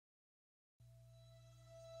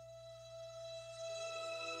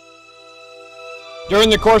During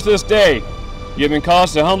the course of this day, you have been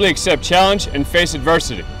caused to humbly accept challenge and face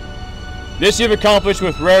adversity. This you have accomplished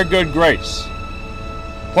with rare good grace.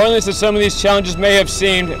 Pointless as some of these challenges may have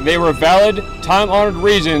seemed, they were valid, time-honored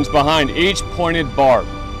reasons behind each pointed barb.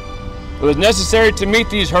 It was necessary to meet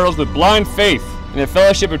these hurdles with blind faith in the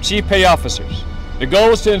fellowship of Chief Petty Officers. The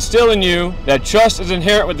goal was to instill in you that trust is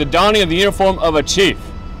inherent with the donning of the uniform of a chief.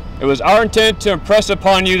 It was our intent to impress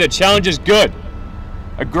upon you that challenge is good,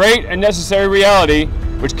 a great and necessary reality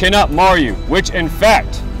which cannot mar you, which in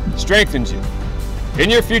fact strengthens you.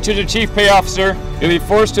 In your future as a Chief Petty Officer, you'll be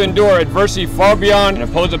forced to endure adversity far beyond and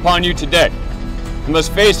imposed upon you today. You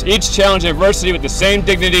must face each challenge and adversity with the same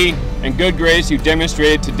dignity and good grace you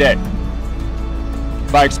demonstrated today.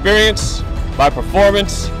 By experience, by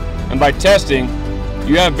performance, and by testing,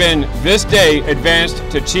 you have been this day advanced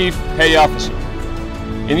to Chief Petty Officer.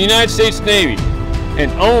 In the United States Navy,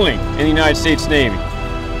 and only in the United States Navy,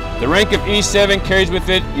 the rank of E7 carries with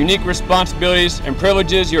it unique responsibilities and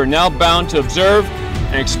privileges you are now bound to observe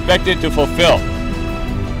and expected to fulfill.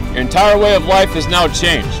 Your entire way of life is now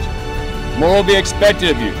changed. More will be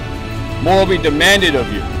expected of you. More will be demanded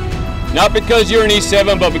of you. Not because you're an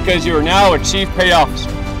E7, but because you are now a Chief Petty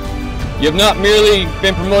Officer. You have not merely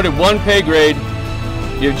been promoted one pay grade,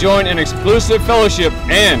 you have joined an exclusive fellowship,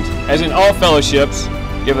 and, as in all fellowships,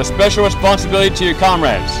 you have a special responsibility to your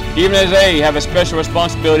comrades, even as they have a special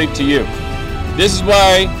responsibility to you. This is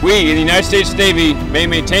why we in the United States Navy may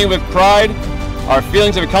maintain with pride our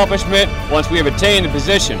feelings of accomplishment once we have attained the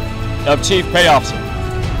position of Chief Petty Officer.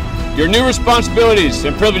 Your new responsibilities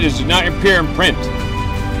and privileges do not appear in print.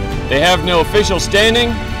 They have no official standing.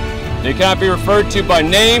 They cannot be referred to by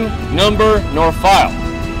name, number, nor file.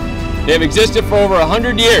 They have existed for over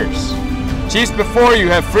 100 years. Chiefs before you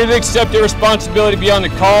have freely accepted responsibility beyond the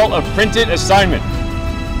call of printed assignment.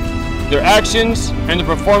 Their actions and their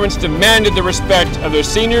performance demanded the respect of their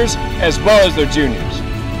seniors as well as their juniors.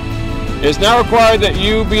 It is now required that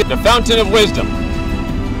you be the fountain of wisdom,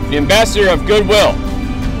 the ambassador of goodwill,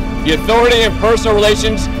 the authority in personal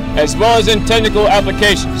relations as well as in technical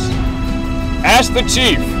applications. Ask the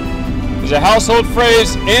Chief is a household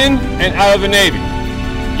phrase in and out of the Navy.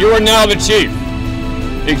 You are now the Chief.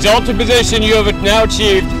 The exalted position you have now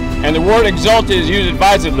achieved, and the word exalted is used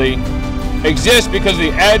advisedly, exists because of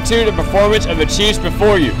the attitude and performance of the chiefs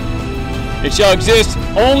before you. It shall exist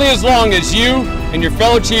only as long as you and your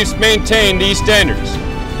fellow chiefs maintain these standards.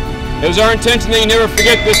 It was our intention that you never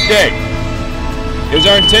forget this day. It was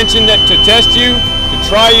our intention that to test you, to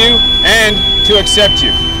try you, and to accept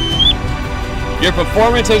you. Your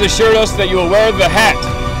performance has assured us that you will wear the hat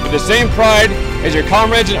with the same pride as your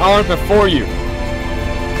comrades in arms before you.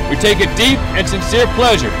 We take a deep and sincere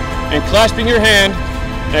pleasure in clasping your hand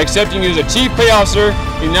and accepting you as a Chief Petty Officer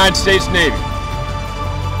in the United States Navy.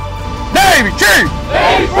 Navy Chief!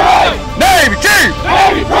 Navy Pride!